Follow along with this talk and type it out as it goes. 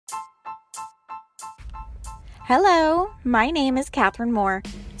Hello, my name is Catherine Moore,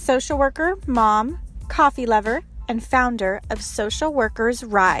 social worker, mom, coffee lover, and founder of Social Workers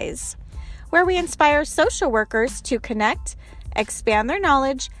Rise, where we inspire social workers to connect, expand their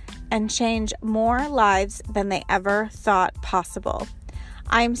knowledge, and change more lives than they ever thought possible.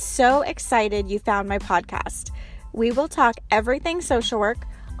 I'm so excited you found my podcast. We will talk everything social work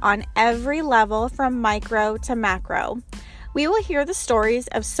on every level from micro to macro. We will hear the stories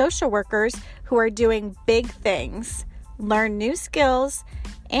of social workers who are doing big things, learn new skills,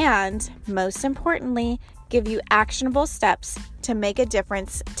 and most importantly, give you actionable steps to make a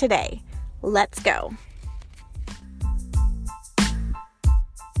difference today. Let's go.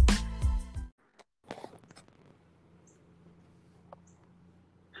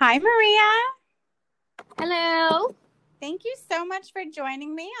 Hi, Maria. Hello. Thank you so much for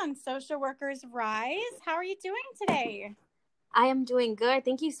joining me on Social Workers Rise. How are you doing today? I am doing good.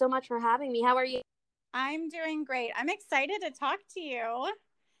 Thank you so much for having me. How are you? I'm doing great. I'm excited to talk to you.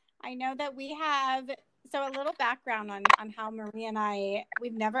 I know that we have, so a little background on how Maria and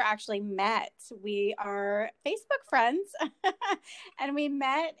we've never actually met. We are Facebook friends and we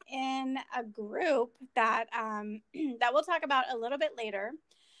met in a group that that we'll talk about a little bit later.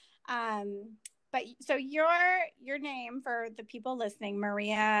 But so your name for the people listening,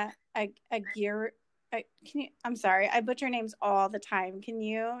 Maria Aguirre. I'm sorry, I butcher names all the time. Can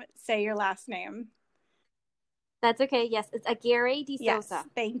you say your last name? That's okay. Yes, it's Aguirre de Sosa. Yes,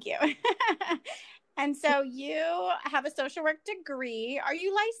 thank you. And so you have a social work degree. Are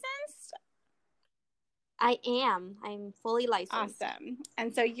you licensed? I am. I'm fully licensed. Awesome.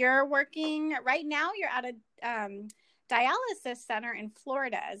 And so you're working right now. You're at a dialysis center in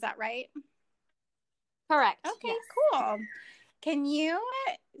Florida. Is that right? Correct. Okay, yes. Cool. Can you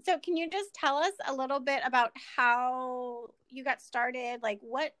just tell us a little bit about how you got started? Like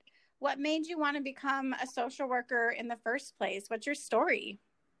what made you want to become a social worker in the first place? What's your story?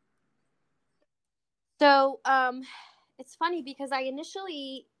 So, it's funny because I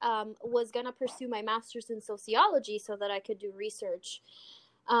initially was going to pursue my master's in sociology so that I could do research.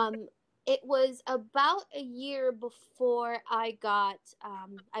 It was about a year before I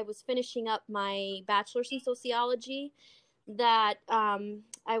was finishing up my bachelor's in sociology that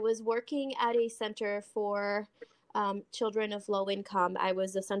I was working at a center for children of low income. I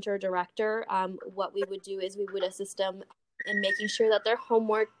was the center director. What we would do is we would assist them in making sure that their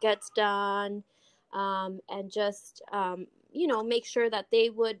homework gets done and just, make sure that they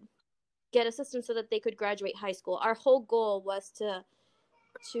would get assistance so that they could graduate high school. Our whole goal was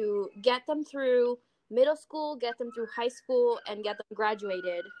to get them through middle school, get them through high school, and get them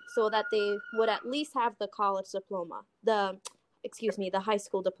graduated so that they would at least have the college diploma, the high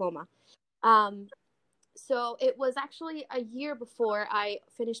school diploma. So it was actually a year before I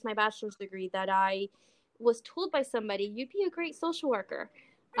finished my bachelor's degree that I was told by somebody, you'd be a great social worker.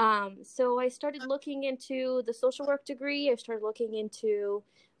 So I started looking into the social work degree. I started looking into,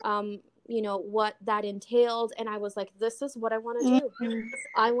 what that entailed. And I was like, this is what I want to do. Mm-hmm.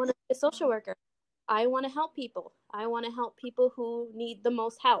 I want to be a social worker. I want to help people. I want to help people who need the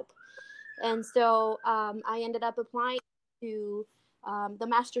most help. And so I ended up applying to the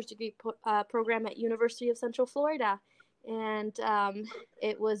master's degree program at University of Central Florida. And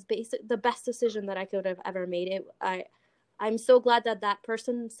it was the best decision that I could have ever made. I'm so glad that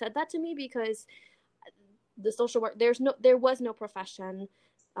person said that to me because the social work, there was no profession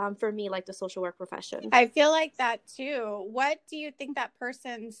for me like the social work profession. I feel like that too. What do you think that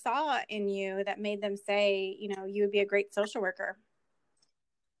person saw in you that made them say, you would be a great social worker?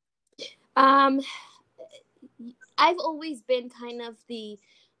 I've always been kind of the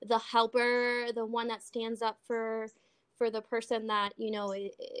helper, the one that stands up for the person that,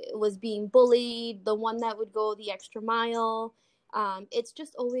 was being bullied, the one that would go the extra mile. It's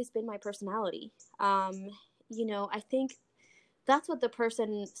just always been my personality. I think that's what the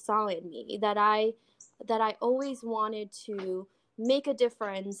person saw in me, that I always wanted to make a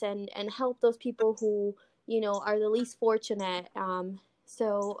difference and help those people who, are the least fortunate.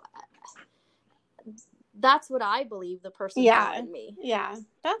 So that's what I believe the person saw in me. Yeah,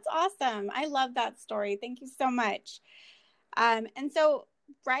 that's awesome. I love that story. Thank you so much. And so,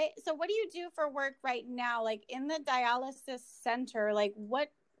 right. So what do you do for work right now? Like in the dialysis center, like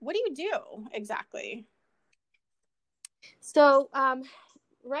what do you do exactly? So,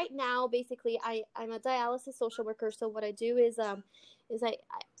 right now, basically I'm a dialysis social worker. So what I do is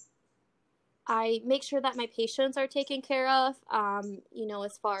I make sure that my patients are taken care of,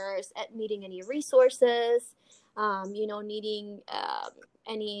 as far as meeting any resources, needing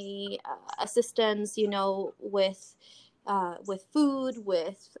any assistance, with food,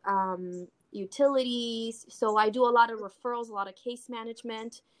 with utilities. So I do a lot of referrals, a lot of case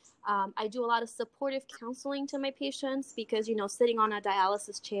management. I do a lot of supportive counseling to my patients because, sitting on a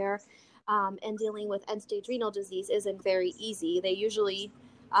dialysis chair and dealing with end-stage renal disease isn't very easy. They usually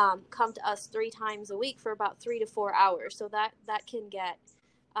come to us 3 times a week for about 3 to 4 hours. So that can get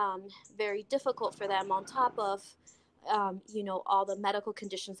very difficult for them, on top of all the medical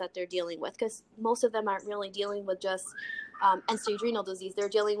conditions that they're dealing with, because most of them aren't really dealing with just end-stage renal disease. They're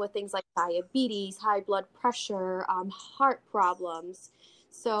dealing with things like diabetes, high blood pressure, heart problems.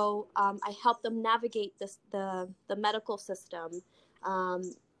 So I help them navigate the medical system.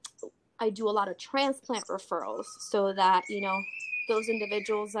 I do a lot of transplant referrals so that, those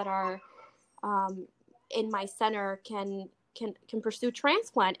individuals that are in my center can pursue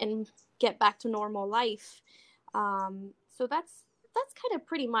transplant and get back to normal life. So that's kind of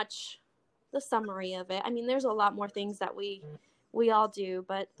pretty much the summary of it. I mean, there's a lot more things that we all do,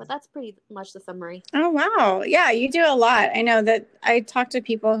 but that's pretty much the summary. Oh, wow. Yeah, you do a lot. I know that I talk to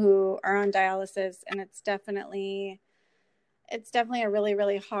people who are on dialysis, and it's definitely a really,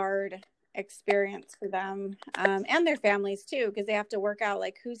 really hard experience for them, and their families too, because they have to work out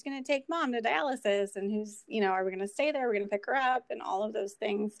like who's going to take mom to dialysis, and who's, are we going to stay there? We're going to pick her up, and all of those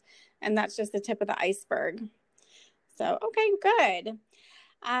things. And that's just the tip of the iceberg. So, okay, good.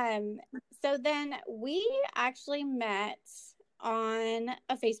 So then we actually met on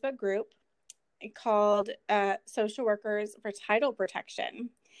a Facebook group called Social Workers for Title Protection.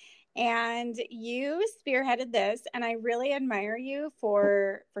 And you spearheaded this, and I really admire you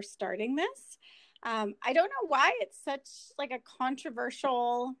for starting this. I don't know why it's such like a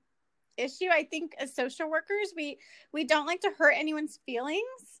controversial issue. I think as social workers, we don't like to hurt anyone's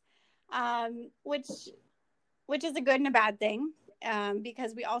feelings, which is a good and a bad thing,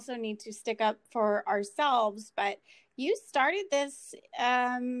 because we also need to stick up for ourselves. But you started this,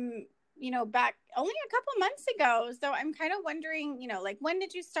 back only a couple months ago. So I'm kind of wondering, like, when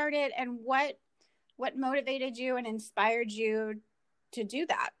did you start it, and what motivated you and inspired you to do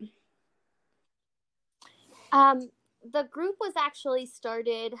that? The group was actually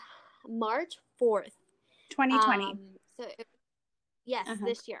started March 4th, 2020. Yes,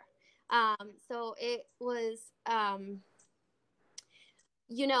 this year. So it was,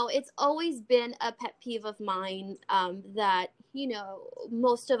 it's always been a pet peeve of mine, that,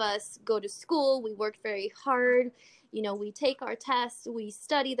 most of us go to school, we work very hard, we take our tests, we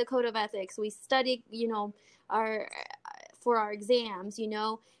study the code of ethics, we study, for our exams,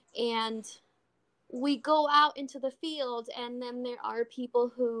 and we go out into the field, and then there are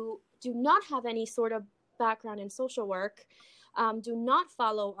people who do not have any sort of background in social work, do not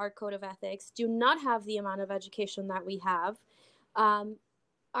follow our code of ethics, do not have the amount of education that we have, are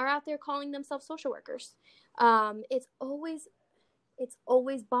out there calling themselves social workers. It's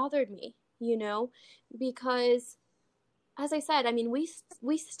always bothered me, because, as I said, I mean,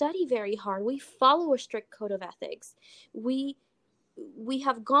 we study very hard. We follow a strict code of ethics. We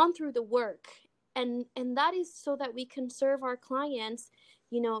have gone through the work, and that is so that we can serve our clients,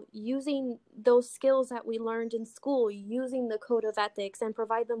 using those skills that we learned in school, using the code of ethics, and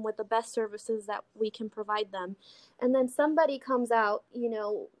provide them with the best services that we can provide them. And then somebody comes out,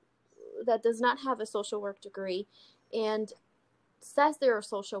 that does not have a social work degree and says they're a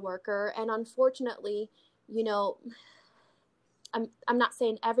social worker. And unfortunately, I'm not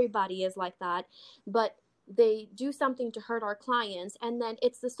saying everybody is like that, but they do something to hurt our clients, and then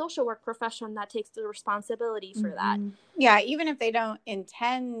it's the social work profession that takes the responsibility for that. Yeah, even if they don't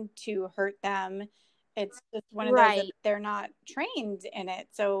intend to hurt them, it's just one of those that they're not trained in it.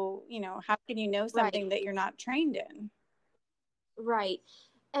 So, how can you know something that you're not trained in? Right.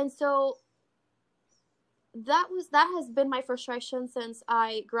 And so that has been my frustration since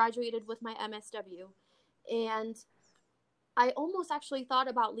I graduated with my MSW. And I almost actually thought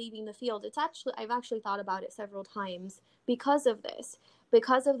about leaving the field. I've actually thought about it several times because of this,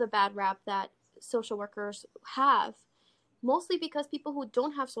 because of the bad rap that social workers have, mostly because people who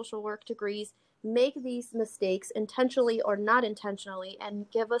don't have social work degrees make these mistakes intentionally or not intentionally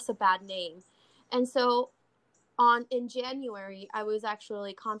and give us a bad name. And so in January, I was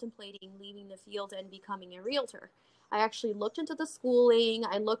actually contemplating leaving the field and becoming a realtor. I actually looked into the schooling.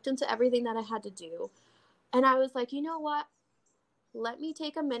 I looked into everything that I had to do. And I was like, you know what? Let me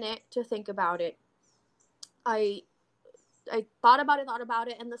take a minute to think about it. I thought about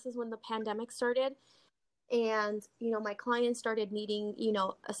it, and this is when the pandemic started. And, my clients started needing,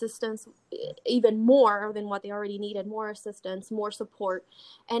 assistance even more than what they already needed, more assistance, more support.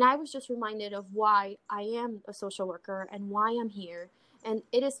 And I was just reminded of why I am a social worker and why I'm here. And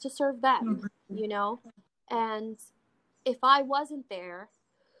it is to serve them, And if I wasn't there,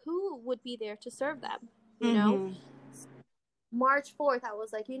 who would be there to serve them, you know? March 4th, I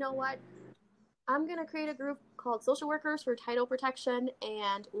was like, you know what? I'm going to create a group called Social Workers for Title Protection,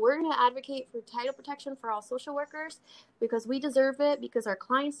 and we're going to advocate for title protection for all social workers because we deserve it, because our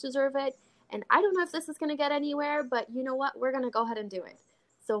clients deserve it. And I don't know if this is going to get anywhere, but you know what? We're going to go ahead and do it.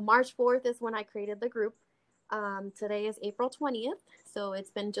 So March 4th is when I created the group. Today is April 20th, so it's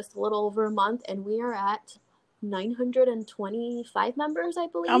been just a little over a month, and we are at 925 members, I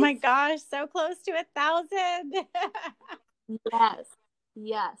believe. Oh my gosh, so close to 1,000.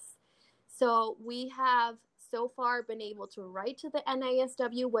 Yes. So we have so far been able to write to the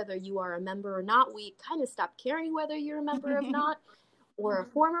NASW, whether you are a member or not. We kind of stopped caring whether you're a member or not, or a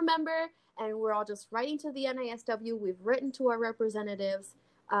former member, and we're all just writing to the NASW. We've written to our representatives.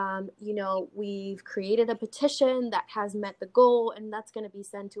 We've created a petition that has met the goal, and that's going to be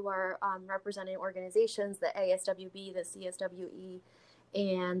sent to our representing organizations, the ASWB, the CSWE,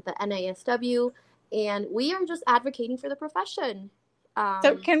 and the NASW. And we are just advocating for the profession.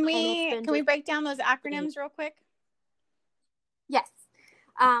 So can we break down those acronyms real quick? Yes.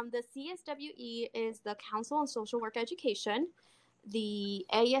 The CSWE is the Council on Social Work Education. The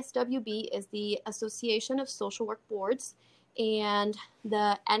ASWB is the Association of Social Work Boards. And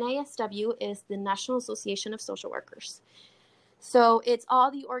the NASW is the National Association of Social Workers. So it's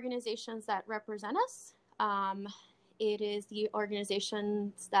all the organizations that represent us. It is the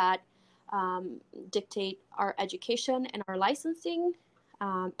organizations that dictate our education and our licensing.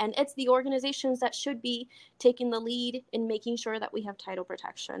 And it's the organizations that should be taking the lead in making sure that we have title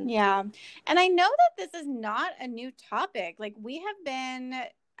protection. Yeah. And I know that this is not a new topic. Like, we have been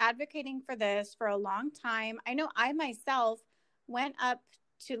advocating for this for a long time. I know I myself went up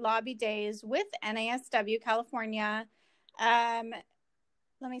to lobby days with NASW California. Let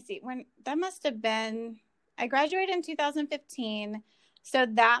me see. When that must have been, I graduated in 2015. So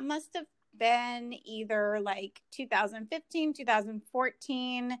that must have been either like 2015,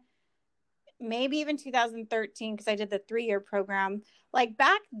 2014, maybe even 2013, because I did the 3-year program. Like,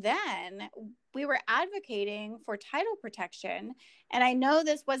 back then, we were advocating for title protection. And I know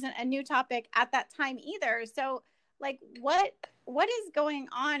this wasn't a new topic at that time either. So, like, what is going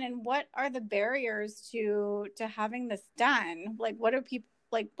on, and what are the barriers to having this done? Like, what are people,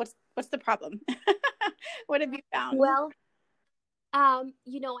 like, what's the problem? What have you found? Well, I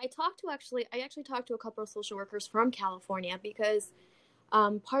actually talked to a couple of social workers from California because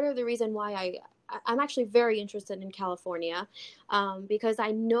part of the reason why I'm actually very interested in California, because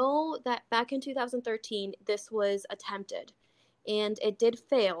I know that back in 2013, this was attempted and it did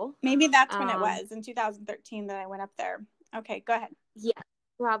fail. Maybe that's when it was in 2013 that I went up there. Okay, go ahead. Yeah,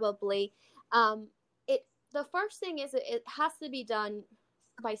 probably. The first thing is it has to be done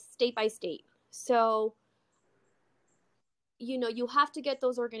by state. So, you have to get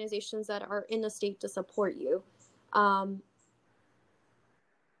those organizations that are in the state to support you. I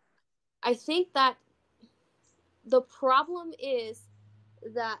think that the problem is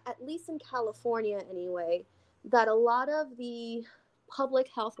that, at least in California anyway, that a lot of the public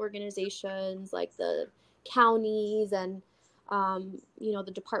health organizations, like the counties and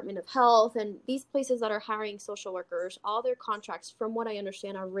the Department of Health and these places that are hiring social workers, all their contracts, from what I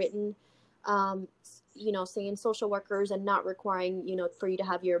understand, are written saying social workers and not requiring for you to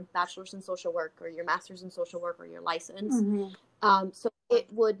have your bachelor's in social work or your master's in social work or your license. So it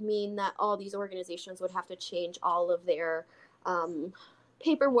would mean that all these organizations would have to change all of their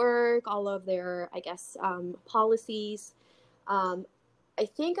paperwork, all of their, I guess, policies. I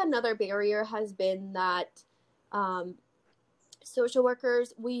think another barrier has been that social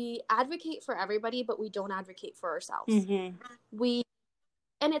workers, we advocate for everybody, but we don't advocate for ourselves.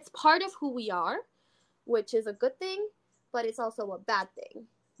 And it's part of who we are, which is a good thing, but it's also a bad thing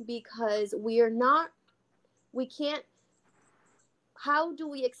because how do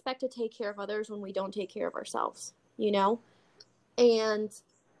we expect to take care of others when we don't take care of ourselves, And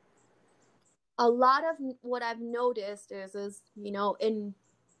a lot of what I've noticed is in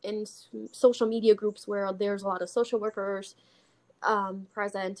social media groups where there's a lot of social workers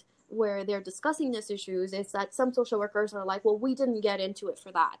present, where they're discussing these issues, is that some social workers are like, well, we didn't get into it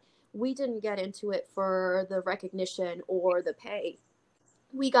for that. We didn't get into it for the recognition or the pay.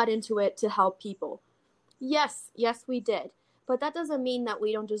 We got into it to help people. Yes, we did. But that doesn't mean that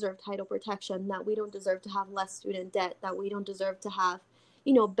we don't deserve title protection, that we don't deserve to have less student debt, that we don't deserve to have,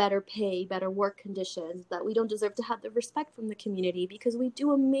 better pay, better work conditions, that we don't deserve to have the respect from the community, because we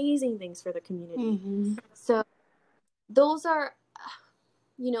do amazing things for the community. So those are,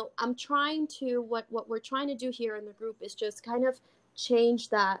 I'm trying to, what we're trying to do here in the group is just kind of change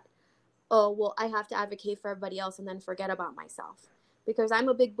that, oh, well, I have to advocate for everybody else and then forget about myself. because I'm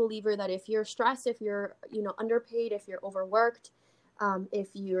a big believer that if you're stressed, if you're, underpaid, if you're overworked, if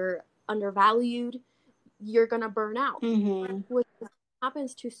you're undervalued, you're going to burn out, which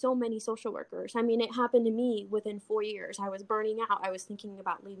happens to so many social workers. I mean, it happened to me within 4 years. I was burning out. I was thinking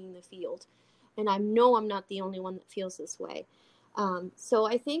about leaving the field. And I know I'm not the only one that feels this way. So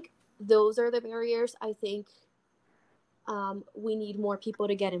I think those are the barriers. I think we need more people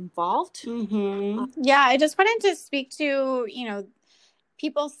to get involved. Yeah, I just wanted to speak to,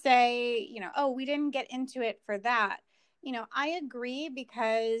 people say, oh, we didn't get into it for that. I agree,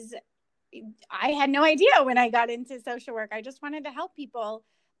 because I had no idea when I got into social work. I just wanted to help people.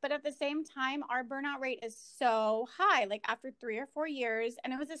 But at the same time, our burnout rate is so high. Like after 3 or 4 years,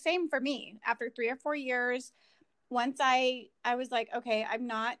 and it was the same for me. After 3 or 4 years, once I was like, okay, I'm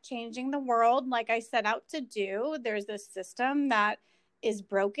not changing the world like I set out to do. There's this system that is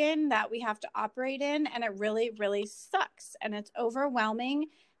broken that we have to operate in, and it really, really sucks. And it's overwhelming.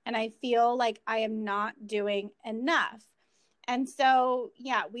 And I feel like I am not doing enough. And so,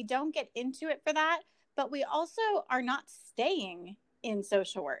 yeah, we don't get into it for that, but we also are not staying in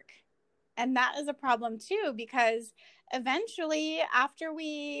social work. And that is a problem too, because eventually after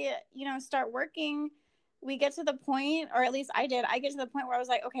we, start working, we get to the point, or at least I get to the point where I was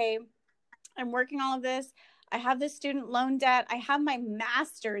like, okay, I'm working all of this. I have this student loan debt. I have my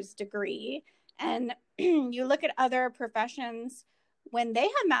master's degree. And you look at other professions, when they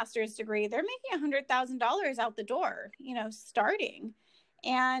have master's degree, they're making $100,000 out the door, starting.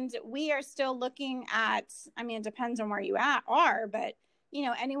 And we are still looking at, I mean, it depends on where you are, but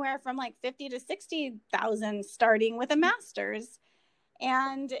anywhere from like 50 to 60,000 starting with a master's.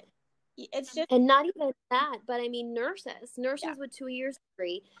 And it's just, and not even that, but I mean, nurses yeah. with 2 years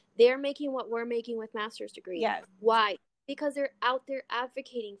degree, they're making what we're making with master's degree. Yes. Why? Because they're out there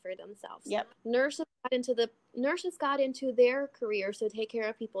advocating for themselves. Yep. Nurses got into their careers to take care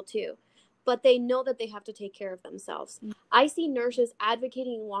of people too, but they know that they have to take care of themselves. I see nurses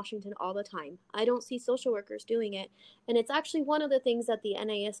advocating in Washington all the time. I don't see social workers doing it. And it's actually one of the things that the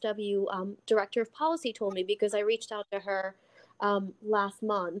NASW director of policy told me, because I reached out to her last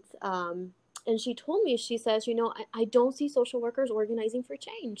month. And she told me, she says, I don't see social workers organizing for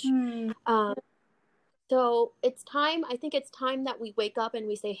change. So I think it's time that we wake up and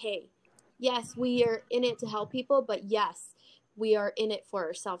we say, hey, yes, we are in it to help people, but yes, we are in it for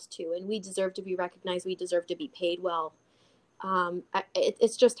ourselves too. And we deserve to be recognized. We deserve to be paid well.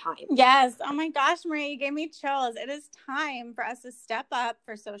 It's just time. Yes. Oh my gosh, Maria, you gave me chills. It is time for us to step up,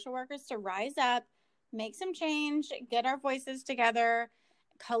 for social workers to rise up, make some change, get our voices together,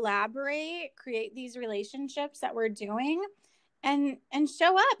 collaborate, create these relationships that we're doing, and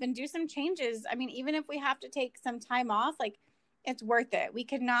show up and do some changes. I mean, even if we have to take some time off, like, it's worth it. We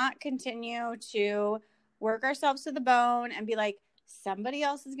cannot continue to work ourselves to the bone and be like, somebody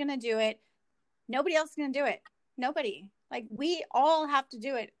else is going to do it. Nobody else is going to do it. Nobody. Like, we all have to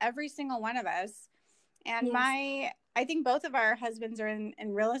do it, every single one of us. And yes. I think both of our husbands are in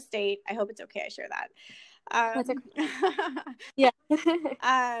real estate. I hope it's okay I share that. That's okay. Yeah.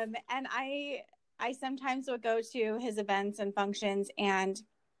 And I sometimes will go to his events and functions, and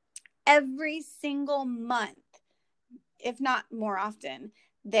every single month, if not more often,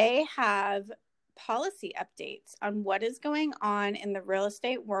 they have policy updates on what is going on in the real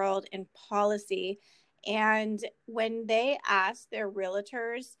estate world in policy. And when they ask their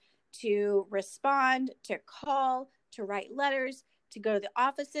realtors to respond, to call, to write letters, to go to the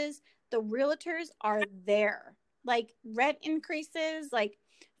offices, the realtors are there. Like, rent increases, like,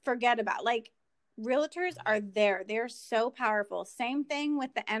 forget about, like, realtors are there. They're so powerful. Same thing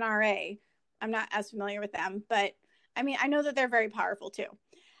with the NRA. I'm not as familiar with them, but I mean, I know that they're very powerful too.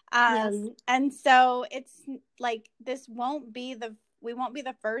 Yes. And so it's like, we won't be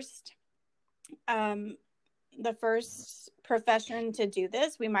the first profession to do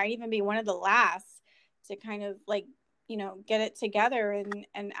this. We might even be one of the last to kind of, like, get it together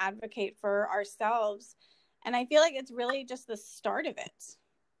and advocate for ourselves. And I feel like it's really just the start of it.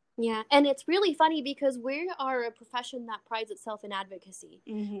 Yeah. And it's really funny because we are a profession that prides itself in advocacy,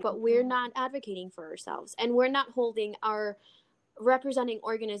 but we're not advocating for ourselves, and we're not holding our representing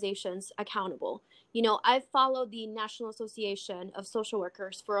organizations accountable. I've followed the National Association of Social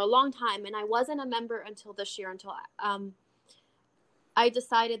Workers for a long time, and I wasn't a member until this year, until I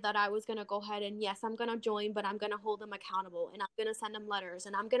decided that I was going to go ahead and, yes, I'm going to join, but I'm going to hold them accountable, and I'm going to send them letters,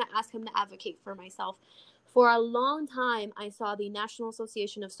 and I'm going to ask them to advocate for myself. For a long time, I saw the National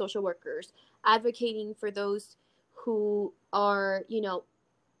Association of Social Workers advocating for those who are,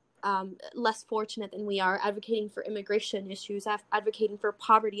 less fortunate than we are, advocating for immigration issues, advocating for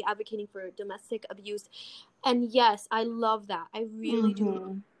poverty, advocating for domestic abuse. And yes, I love that. I really do.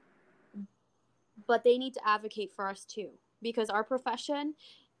 Mm-hmm. But they need to advocate for us too, because our profession,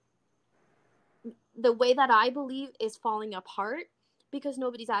 the way that I believe, is falling apart because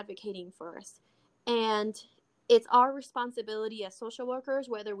nobody's advocating for us. And it's our responsibility as social workers,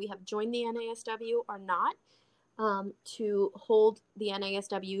 whether we have joined the NASW or not, to hold the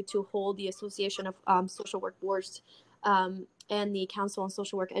NASW, to hold the Association of Social Work Boards, and the Council on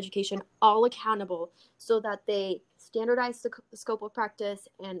Social Work Education all accountable, so that they standardize the scope of practice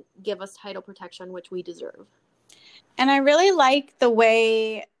and give us title protection, which we deserve. And I really like the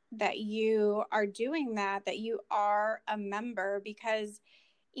way that you are doing that you are a member, because,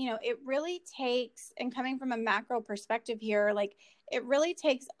 you know, it really takes, and coming from a macro perspective here, like, it really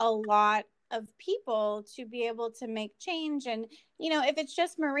takes a lot of people to be able to make change. And, you know, if it's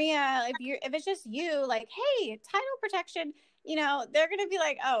just Maria, if it's just you, like, hey, title protection, you know, they're going to be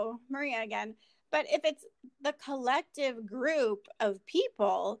like, oh, Maria again. But if it's the collective group of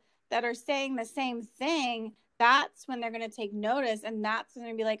people that are saying the same thing, that's when they're going to take notice. And that's going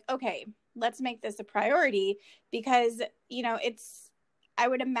to be like, okay, let's make this a priority. Because, you know, I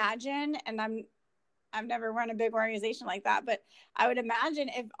would imagine, and I've never run a big organization like that, but I would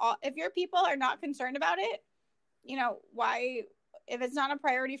imagine if your people are not concerned about it, you know, why, if it's not a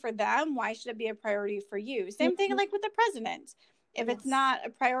priority for them, why should it be a priority for you? Same thing like with the president. If Yes. it's not a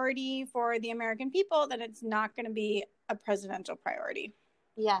priority for the American people, then it's not going to be a presidential priority.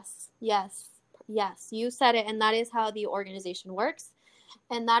 Yes, yes, yes. You said it, and that is how the organization works.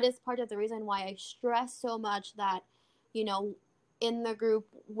 And that is part of the reason why I stress so much that, you know, in the group,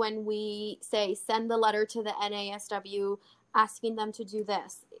 when we say send the letter to the NASW asking them to do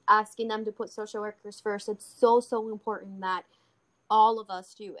this, asking them to put social workers first, it's so, so important that all of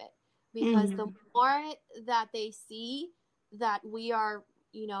us do it. Because the more that they see that we are,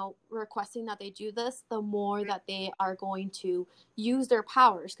 you know, requesting that they do this, the more that they are going to use their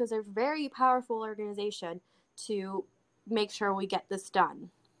powers, because they're a very powerful organization, to make sure we get this done.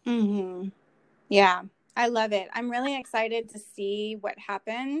 Yeah, I love it. I'm really excited to see what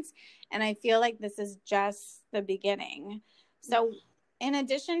happens. And I feel like this is just the beginning. So in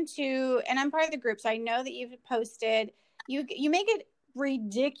addition to, and I'm part of the group, so I know that you've posted, you make it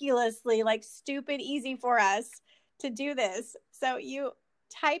ridiculously, like, stupid easy for us to do this. So you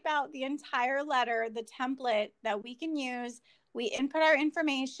type out the entire letter, the template that we can use. We input our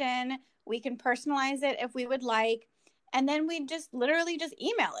information. We can personalize it if we would like. And then we just literally just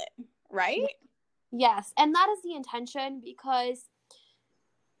email it, right? Yes, and that is the intention, because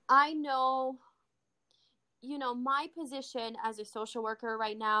I know, you know, my position as a social worker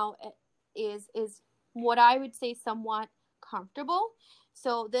right now is what I would say somewhat comfortable.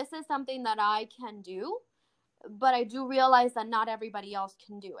 So this is something that I can do, but I do realize that not everybody else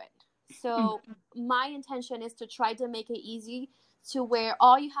can do it. So my intention is to try to make it easy, to where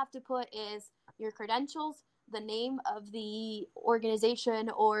all you have to put is your credentials, the name of the organization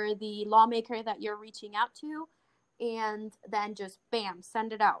or the lawmaker that you're reaching out to, and then just bam,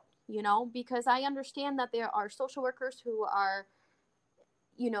 send it out, you know, because I understand that there are social workers who are,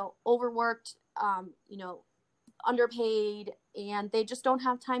 you know, overworked, you know, underpaid, and they just don't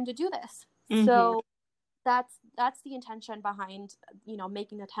have time to do this. So that's the intention behind, you know,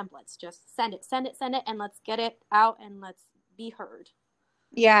 making the templates. Just send it, and let's get it out and let's be heard.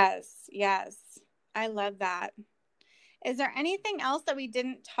 Yes, yes. I love that. Is there anything else that we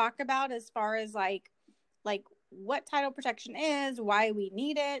didn't talk about as far as like what title protection is, why we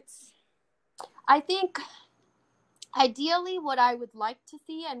need it? I think ideally what I would like to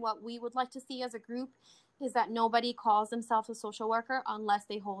see, and what we would like to see as a group, is that nobody calls themselves a social worker unless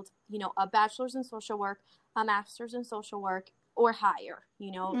they hold, you know, a bachelor's in social work, a master's in social work, or higher,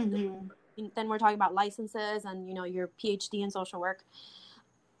 you know. Then we're talking about licenses and, you know, your PhD in social work.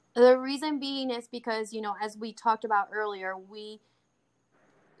 The reason being is because, you know, as we talked about earlier, we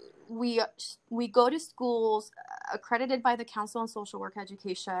go to schools accredited by the Council on Social Work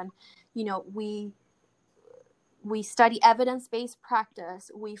Education. You know, we study evidence-based practice.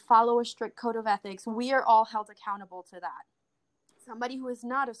 We follow a strict code of ethics. We are all held accountable to that. Somebody who is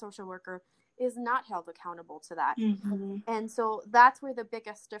not a social worker is not held accountable to that. And so that's where the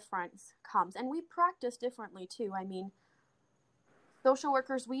biggest difference comes. And we practice differently too. I mean, social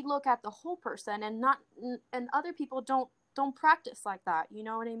workers, we look at the whole person, and other people don't practice like that. You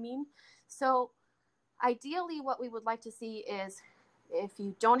know what I mean? So ideally what we would like to see is, if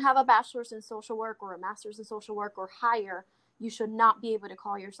you don't have a bachelor's in social work or a master's in social work or higher, you should not be able to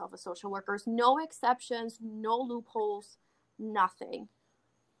call yourself a social worker. No exceptions, no loopholes, nothing.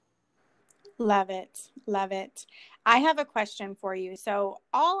 Love it. Love it. I have a question for you. So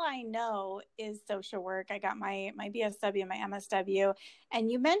all I know is social work. I got my BSW, my MSW,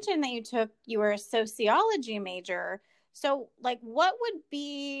 and you mentioned that you were a sociology major. So like what would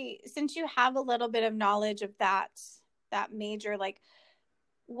be, since you have a little bit of knowledge of that major, like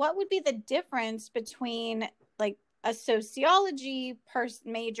what would be the difference between like a sociology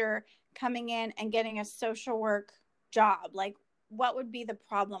major coming in and getting a social work job? Like what would be the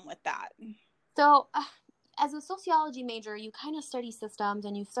problem with that? So, as a sociology major, you kind of study systems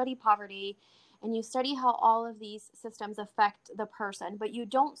and you study poverty and you study how all of these systems affect the person, but you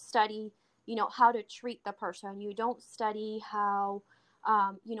don't study, how to treat the person. You don't study how,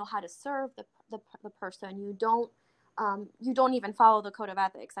 how to serve the person. You don't even follow the code of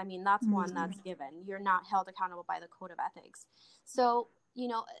ethics. I mean, that's one that's given. You're not held accountable by the code of ethics. So,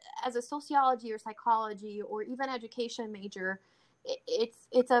 as a sociology or psychology or even education major,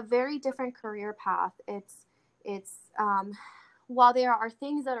 it's a very different career path. It's while there are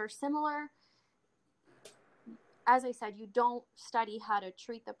things that are similar, as I said, you don't study how to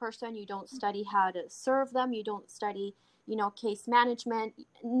treat the person, you don't study how to serve them, you don't study, case management,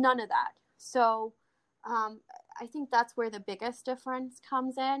 none of that. So I think that's where the biggest difference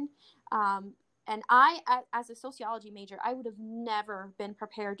comes in. And as a sociology major, I would have never been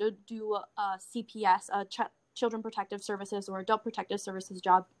prepared to do a CPS, Children Protective Services or Adult Protective Services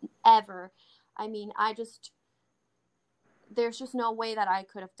job ever. I mean, there's just no way that I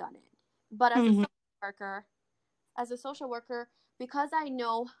could have done it. But as a social worker, because I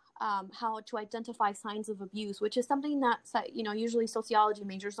know how to identify signs of abuse, which is something that usually sociology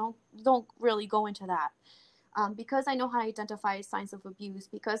majors don't really go into that. Because I know how to identify signs of abuse,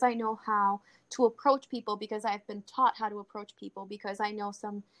 because I know how to approach people, because I've been taught how to approach people, because I know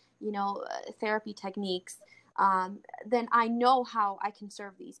some, therapy techniques, then I know how I can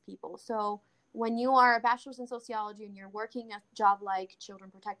serve these people. So when you are a bachelor's in sociology and you're working a job like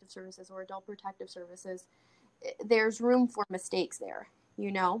Children Protective Services or Adult Protective Services, there's room for mistakes there,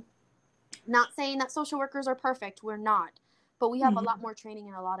 Not saying that social workers are perfect. We're not. But we have a lot more training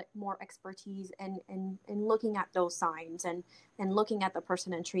and a lot more expertise in looking at those signs and looking at the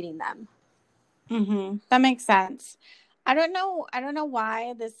person and treating them. Mm-hmm. That makes sense. I don't know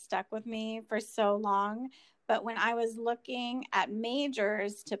why this stuck with me for so long, but when I was looking at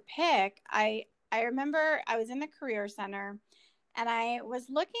majors to pick, I remember I was in the Career Center and I was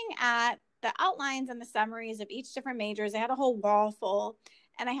looking at the outlines and the summaries of each different majors. I had a whole wall full,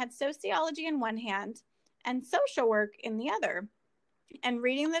 and I had sociology in one hand and social work in the other, and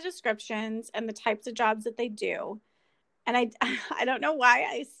reading the descriptions and the types of jobs that they do. And I don't know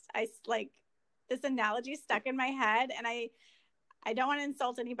why I like this analogy stuck in my head, and I don't want to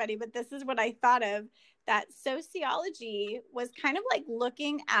insult anybody, but this is what I thought of, that sociology was kind of like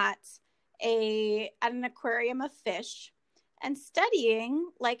looking at an aquarium of fish and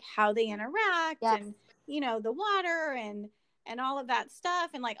studying like how they interact. Yes. And the water and all of that stuff,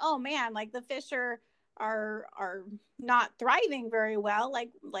 and like, oh man, like the fish are not thriving very well,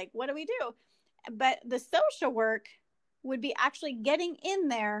 like what do we do? But the social work would be actually getting in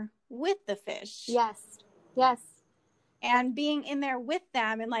there with the fish. Yes And being in there with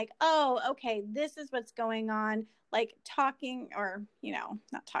them and like, oh, okay, this is what's going on, like talking, or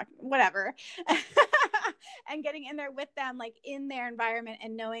not talking, whatever. And getting in there with them, like in their environment,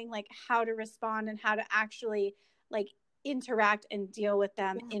 and knowing like how to respond and how to actually like interact and deal with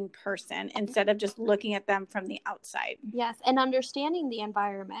them in person, instead of just looking at them from the outside. Yes, and understanding the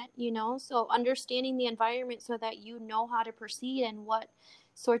environment, so understanding the environment so that you know how to proceed and what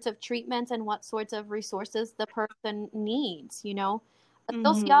sorts of treatments and what sorts of resources the person needs. A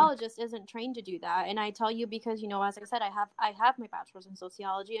sociologist isn't trained to do that, and I tell you because as I said, I have my bachelor's in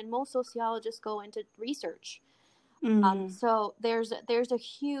sociology, and most sociologists go into research. So there's a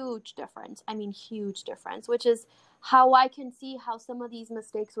huge difference. I mean, huge difference, which is how I can see how some of these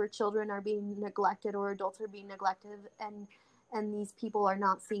mistakes where children are being neglected or adults are being neglected, and these people are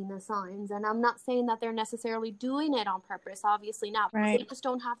not seeing the signs. And I'm not saying that they're necessarily doing it on purpose, obviously not. Right. They just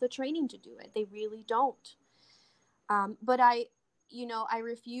don't have the training to do it. They really don't. But I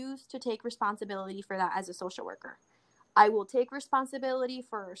refuse to take responsibility for that as a social worker. I will take responsibility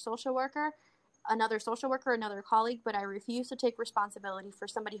for a social worker, another social worker, another colleague, but I refuse to take responsibility for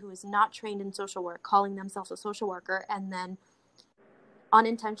somebody who is not trained in social work, calling themselves a social worker, and then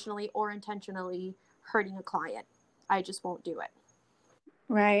unintentionally or intentionally hurting a client. I just won't do it.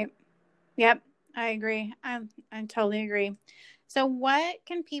 Right. Yep. I agree. I totally agree. So what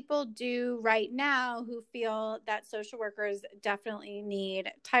can people do right now who feel that social workers definitely need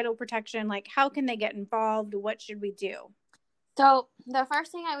title protection? Like, how can they get involved? What should we do? So the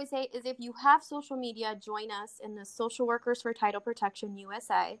first thing I would say is if you have social media, join us in the Social Workers for Title Protection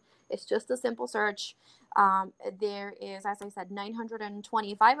USA. It's just a simple search. There is, as I said,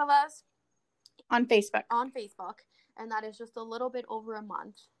 925 of us on Facebook. And that is just a little bit over a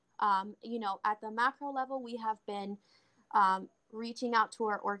month. At the macro level, we have been reaching out to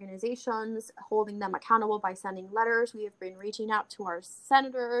our organizations, holding them accountable by sending letters. We have been reaching out to our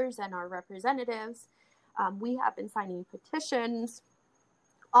senators and our representatives. We have been signing petitions.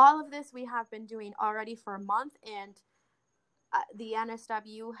 All of this we have been doing already for a month, and the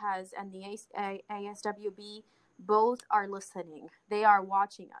NSW and the ASWB both are listening. They are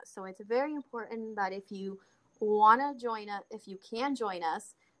watching us. So it's very important that if you want to join us, if you can join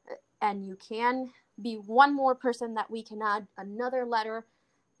us, and you can be one more person that we can add another letter,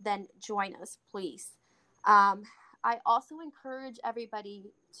 then join us, please. I also encourage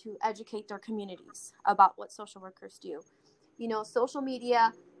everybody to educate their communities about what social workers do. Social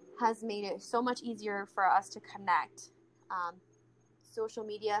media has made it so much easier for us to connect. Social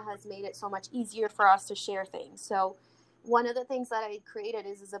media has made it so much easier for us to share things. So one of the things that I created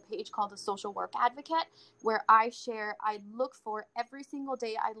is a page called the Social Work Advocate, where every single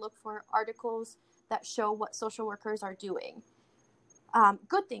day, I look for articles that show what social workers are doing,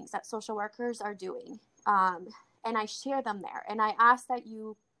 good things that social workers are doing. And I share them there. And I ask that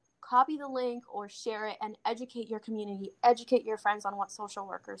you copy the link or share it and educate your community, educate your friends on what social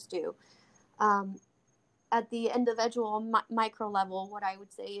workers do. At the individual micro level, what I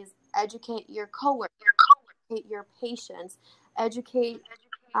would say is educate your coworkers, educate your patients, educate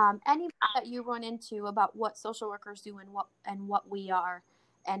anyone that you run into about what social workers do and what we are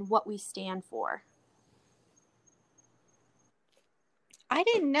and what we stand for. I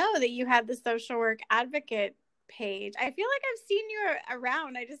didn't know that you had the Social Work Advocate page. I feel like I've seen you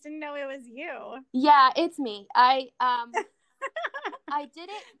around. I just didn't know it was you. Yeah, it's me. I did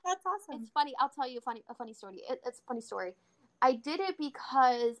it. That's awesome. It's funny. I'll tell you a funny story. It's a funny story. I did it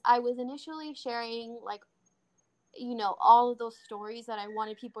because I was initially sharing all of those stories that I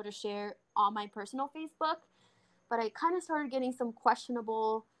wanted people to share on my personal Facebook, but I kind of started getting some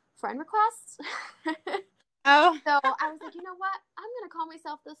questionable friend requests. Oh. So I was like, you know what? I'm going to call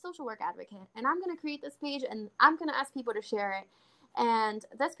myself the Social Work Advocate, and I'm going to create this page, and I'm going to ask people to share it. And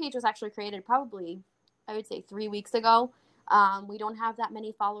this page was actually created probably, I would say, 3 weeks ago. We don't have that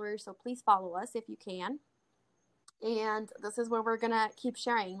many followers, so please follow us if you can. And this is where we're going to keep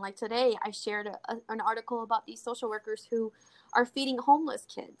sharing. Like today, I shared an article about these social workers who are feeding homeless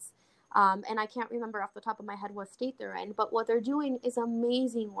kids. And I can't remember off the top of my head what state they're in, but what they're doing is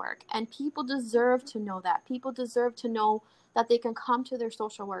amazing work. And people deserve to know that. People deserve to know that they can come to their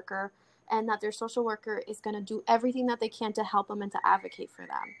social worker and that their social worker is going to do everything that they can to help them and to advocate for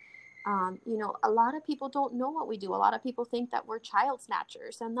them. A lot of people don't know what we do. A lot of people think that we're child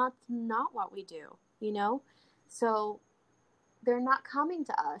snatchers, and that's not what we do, So they're not coming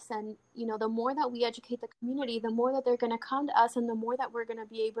to us. And, the more that we educate the community, the more that they're going to come to us and the more that we're going to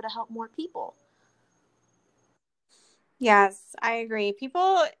be able to help more people. Yes, I agree.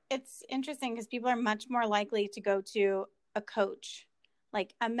 It's interesting because people are much more likely to go to a coach,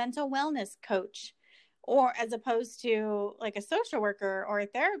 like a mental wellness coach, or as opposed to like a social worker or a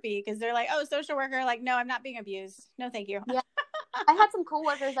therapy, because they're like, oh, social worker, like, no, I'm not being abused. No, thank you. Yeah. I had some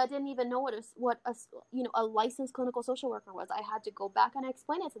coworkers that didn't even know what a licensed clinical social worker was. I had to go back and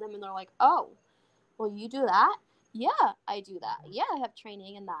explain it to them, and they're like, "Oh, well, you do that? Yeah, I do that. Yeah, I have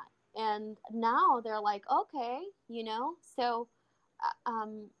training in that." And now they're like, "Okay, So,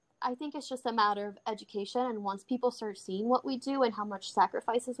 I think it's just a matter of education, and once people start seeing what we do and how much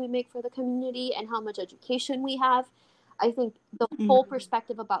sacrifices we make for the community and how much education we have, I think the whole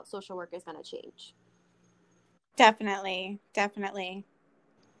perspective about social work is going to change. Definitely.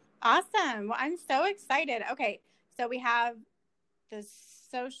 Awesome. Well, I'm so excited. Okay, so we have the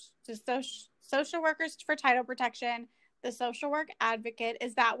social workers for title protection, the social work advocate.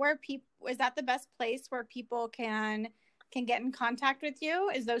 Is that the best place where people can get in contact with you?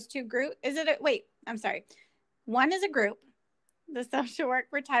 Is those two groups? I'm sorry. One is a group, the social work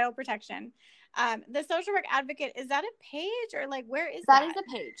for title protection. The social work advocate, is that a page or like where is that? That is a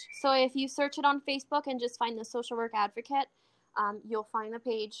page. So if you search it on Facebook and just find the social work advocate, you'll find the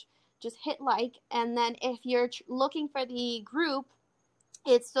page. Just hit like, and then if you're looking for the group,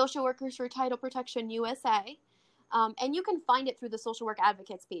 it's Social Workers for Title Protection USA. And you can find it through the Social Work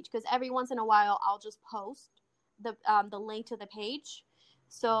Advocates page, because every once in a while I'll just post the link to the page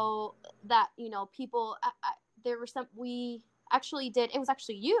so that people there were some we actually did. It was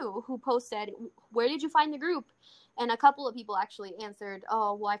actually you who posted, where did you find the group? And a couple of people actually answered,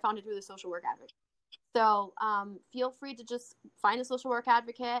 oh, well, I found it through the Social Work Advocate. So feel free to just find a social work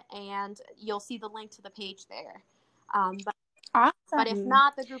advocate, and you'll see the link to the page there. But Awesome. if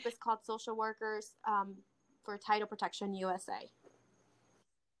not, the group is called Social Workers for Title Protection USA.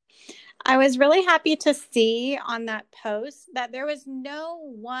 I was really happy to see on that post that there was no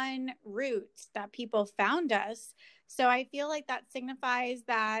one route that people found us. So I feel like that signifies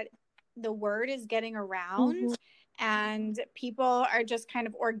that the word is getting around and people are just kind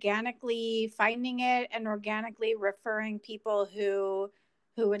of organically finding it and organically referring people who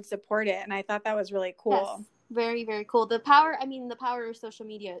would support it. And I thought that was really cool. Yes, very, very cool. The power of social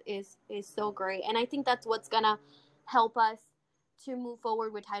media is so great. And I think that's what's going to help us to move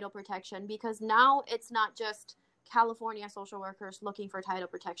forward with title protection, because now it's not just California social workers looking for title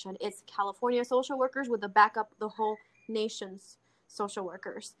protection. It's California social workers with the backup, the whole nation's social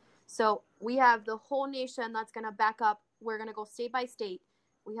workers. So we have the whole nation that's going to back up. We're going to go state by state.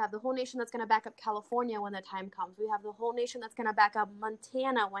 We have the whole nation that's going to back up California when the time comes. We have the whole nation that's going to back up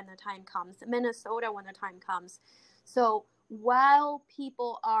Montana when the time comes, Minnesota when the time comes. So while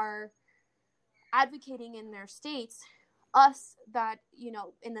people are advocating in their states, us that,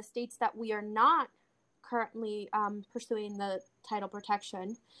 in the states that we are not currently pursuing the title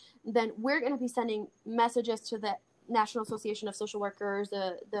protection, then we're going to be sending messages to the National Association of Social Workers,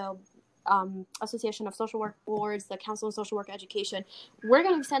 the Association of Social Work Boards, the Council of Social Work Education. We're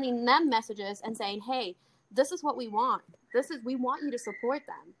going to be sending them messages and saying, hey, this is what we want. We want you to support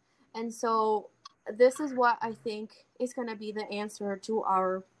them. And so this is what I think is going to be the answer to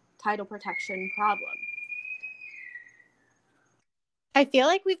our title protection problem. I feel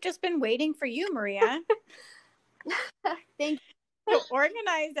like we've just been waiting for you, Maria. Thank you. To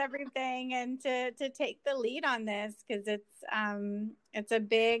organize everything and to take the lead on this, because it's a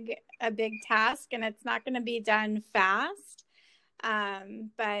big task and it's not going to be done fast.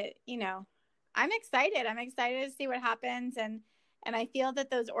 But I'm excited. I'm excited to see what happens, and I feel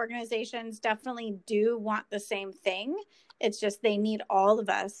that those organizations definitely do want the same thing. It's just they need all of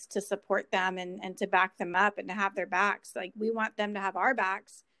us to support them and to back them up and to have their backs. Like, we want them to have our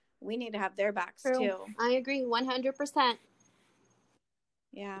backs. We need to have their backs too. I agree 100%.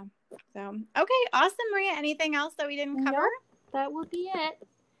 Yeah. So, okay. Awesome, Maria. Anything else that we didn't cover? Nope, that will be it.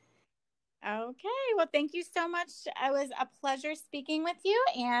 Okay. Well, thank you so much. It was a pleasure speaking with you,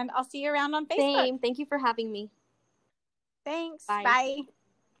 and I'll see you around on Facebook. Same. Thank you for having me. Thanks. Bye. Bye.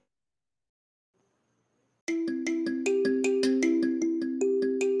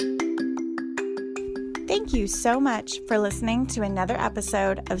 Thank you so much for listening to another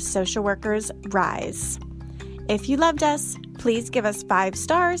episode of Social Workers Rise. If you loved us, please give us 5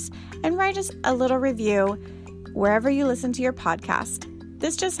 stars and write us a little review wherever you listen to your podcast.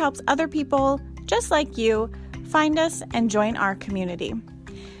 This just helps other people just like you find us and join our community.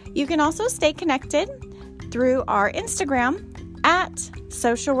 You can also stay connected through our Instagram at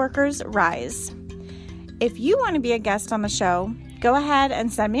Social Workers Rise. If you want to be a guest on the show, go ahead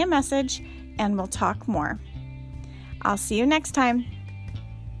and send me a message and we'll talk more. I'll see you next time.